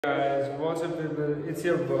Guys, what's up people, it's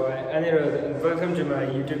your boy Anirudh and welcome to my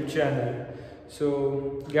YouTube channel.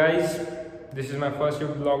 So guys, this is my first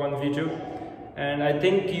vlog on YouTube and I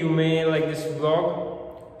think you may like this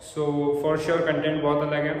vlog. So for sure content बहुत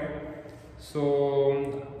अलग है. So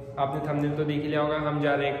आपने thumbnail तो देख ही लिया होगा. हम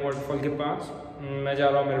जा रहे हैं एक waterfall के पास. मैं जा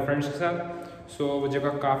रहा हूँ मेरे फ्रेंड्स के साथ. So वो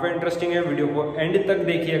जगह काफ़ी इंटरेस्टिंग है. वीडियो को एंड तक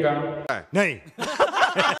देखिएगा. नहीं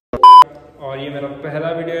और ये मेरा पहला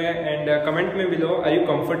वीडियो है एंड कमेंट में below are you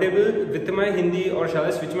comfortable with my Hindi और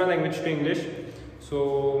शायद switch my language to English. सो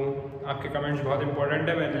आपके कमेंट्स बहुत इंपॉर्टेंट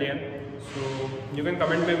है मेरे लिए. सो यू कैन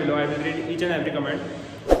कमेंट में below, I will read each and every comment.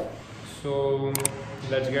 So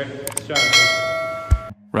let's get started.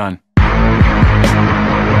 Run.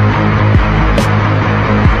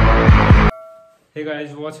 Hey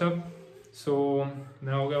guys, what's up. सो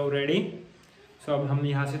मैं हो गया रेडी. सो अब हम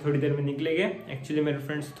यहाँ से थोड़ी देर में निकलेंगे. एक्चुअली मेरे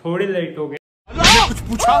फ्रेंड्स थोड़े लेट हो गए. कुछ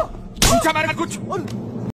पूछा मैंने कुछ.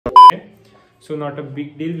 So not a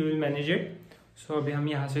big deal, we will manage it. सो अभी हम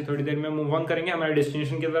यहाँ से थोड़ी देर में मूव ऑन करेंगे हमारे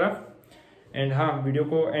डेस्टिनेशन की तरफ. एंड हाँ, वीडियो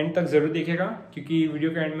को एंड तक जरूर देखिएगा क्योंकि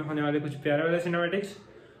वीडियो के एंड में होने वाले कुछ प्यारे वाले सिनेमैटिक्स.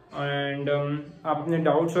 एंड आप अपने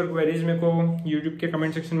डाउट्स और क्वेरीज मेरे को यूट्यूब के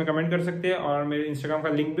कमेंट सेक्शन में कमेंट कर सकते हैं और मेरे इंस्टाग्राम का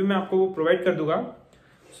लिंक भी मैं आपको प्रोवाइड कर दूंगा.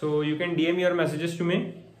 So you can DM your messages to me.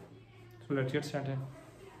 So let's get started.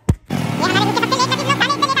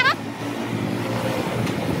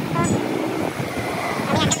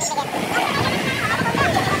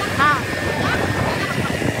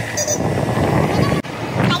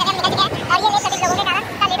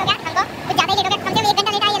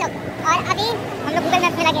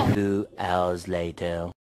 Two hours later.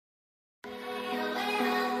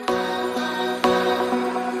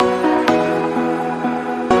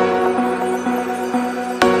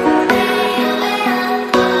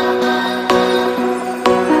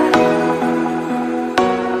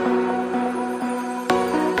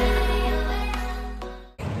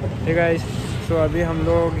 Hey guys, so अभी हम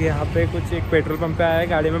लोग यहाँ पे कुछ एक पेट्रोल पंप पे आए हैं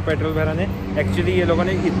गाड़ी में पेट्रोल भराने. एक्चुअली ये लोगों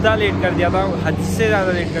ने इतना लेट कर दिया था, हद से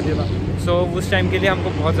ज़्यादा लेट कर दिया था. सो उस टाइम के लिए हमको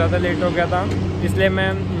बहुत ज़्यादा लेट हो गया था, इसलिए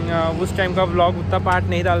मैं उस टाइम का व्लॉग उतना पार्ट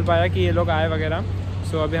नहीं डाल पाया कि ये लोग आए वगैरह.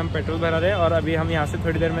 सो अभी हम पेट्रोल भरा रहे हैं और अभी हम यहाँ से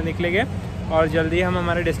थोड़ी देर में निकलेंगे और जल्दी हम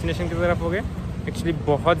हमारे डेस्टिनेशन की तरफ हो गए. एक्चुअली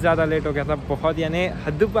बहुत ज़्यादा लेट हो गया था, बहुत, यानी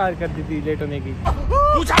हद पार कर दी थी लेट होने की.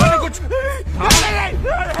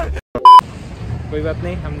 कोई बात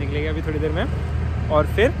नहीं, हम निकलेंगे अभी थोड़ी देर में और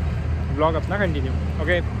फिर व्लॉग अपना कंटिन्यू.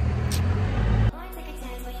 ओके.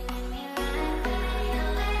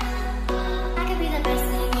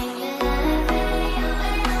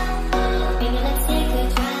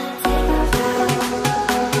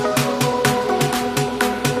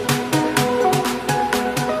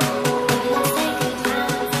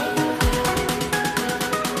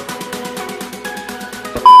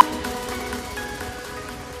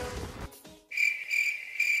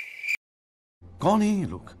 कौन है ये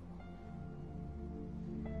लोग?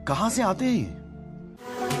 कहां से आते हैं ये?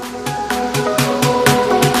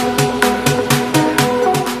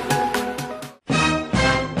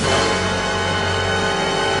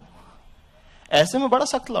 ऐसे में बड़ा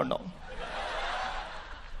सख्त लौंडा हूं,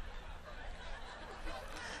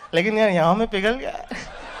 लेकिन यार यहां में पिघल गया.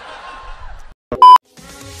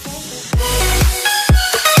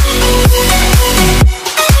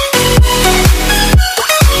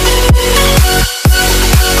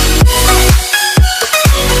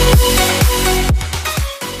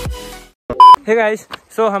 हे गाइस,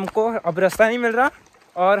 सो हमको अब रास्ता नहीं मिल रहा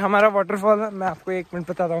और हमारा वाटरफॉल, मैं आपको एक मिनट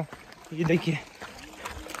बताता हूँ. ये देखिए,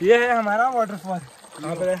 ये है हमारा वाटरफॉल.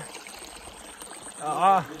 यहाँ पर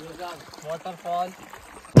वाटरफॉल.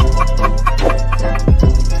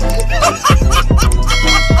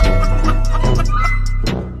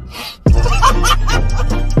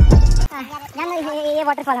 ये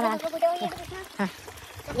वाटरफॉल हमारा. हाँ.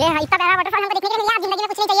 ये इतना प्यारा वाटरफॉल हमको देखने के लिए मिला. जिंदगी में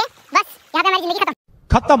कुछ नहीं चाहिए, बस यहाँ पे हमारी जिंदगी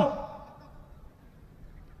खत्म.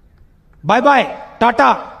 Bye bye, Tata,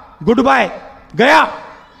 good bye, गया.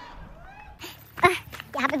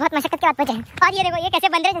 यहाँ पे बहुत मशक्कत के बाद पहुंचे हैं. और ये देखो, ये कैसे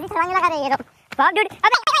बंदर जैसे छलांग लगा रहे हैं ये लोग. वाव डूड.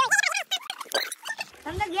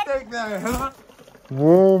 हम लोग ये,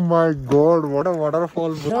 oh my God, what a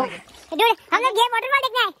waterfall. Dude, हम लोग ये वाटरफॉल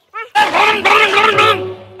देखने आए.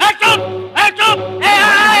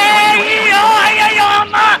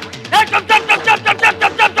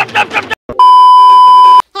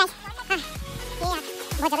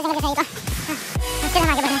 बहुत ज्यादा जंगल दिखाई का. चलो हम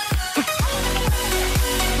आगे बढ़े.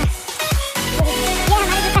 ये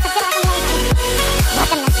हमारे ग्रुप का सबसे बड़ा कमरा है. बहुत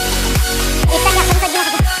कमरा. इतना क्या आपको दिया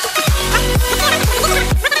था.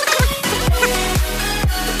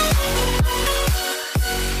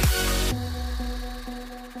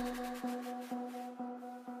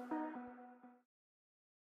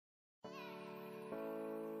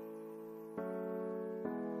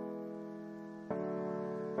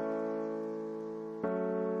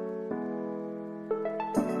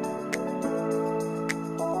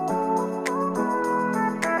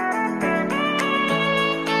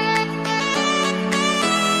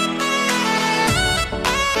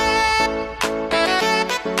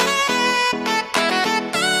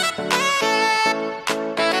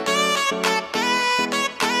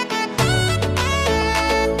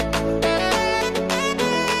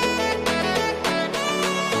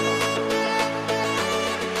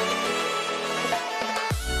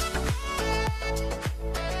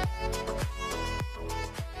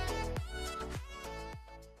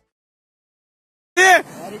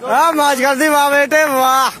 मौज कर दी वाह बेटे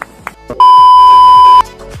वाह।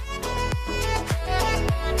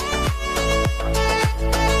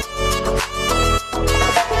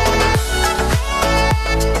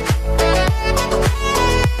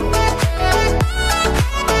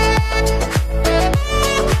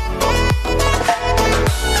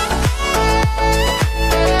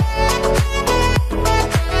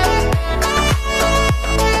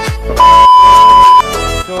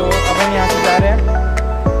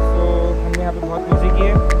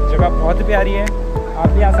 बहुत प्यारी है, आप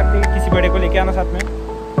भी आ सकते हैं, किसी बड़े को लेके आना साथ में।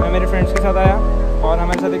 मैं मेरे फ्रेंड्स के साथ आया और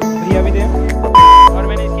हमारे साथ एक भैया भी थे और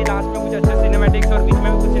मैंने इसके लास्ट में कुछ अच्छे सिनेमैटिक्स और बीच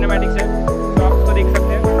में भी कुछ सिनेमैटिक्स है